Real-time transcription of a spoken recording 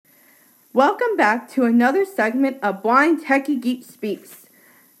Welcome back to another segment of Blind Techie Geek Speaks.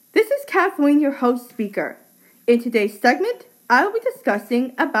 This is Kathleen, your host speaker. In today's segment, I will be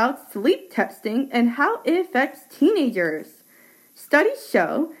discussing about sleep testing and how it affects teenagers. Studies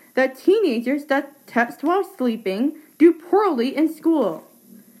show that teenagers that test while sleeping do poorly in school.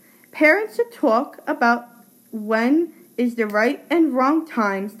 Parents should talk about when is the right and wrong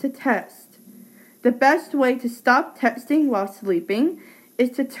times to test. The best way to stop testing while sleeping is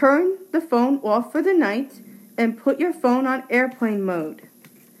to turn the phone off for the night and put your phone on airplane mode.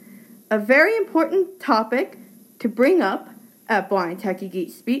 A very important topic to bring up at Blind Techie Geek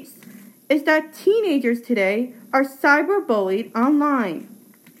Speaks is that teenagers today are cyberbullied online.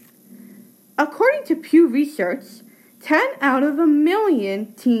 According to Pew Research, 10 out of 1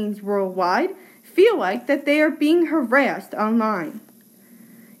 million teens worldwide feel like that they are being harassed online.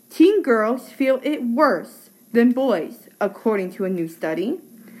 Teen girls feel it worse than boys, according to a new study.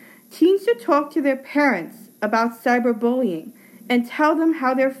 Teens should talk to their parents about cyberbullying and tell them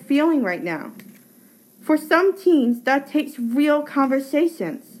how they're feeling right now. For some teens, that takes real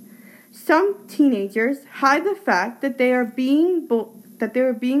conversations. Some teenagers hide the fact that they are being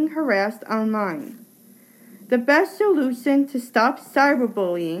harassed online. The best solution to stop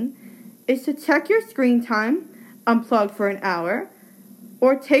cyberbullying is to check your screen time, unplug for an hour,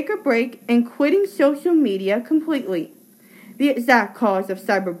 or take a break and quitting social media completely. The exact cause of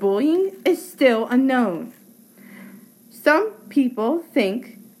cyberbullying is still unknown. Some people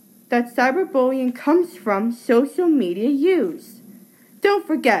think that cyberbullying comes from social media use. Don't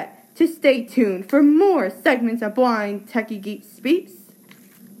forget to stay tuned for more segments of Blind Techie Geek Speaks.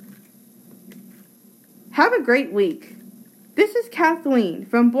 Have a great week. This is Kathleen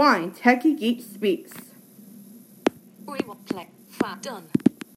from Blind Techie Geek Speaks. We will play. Done.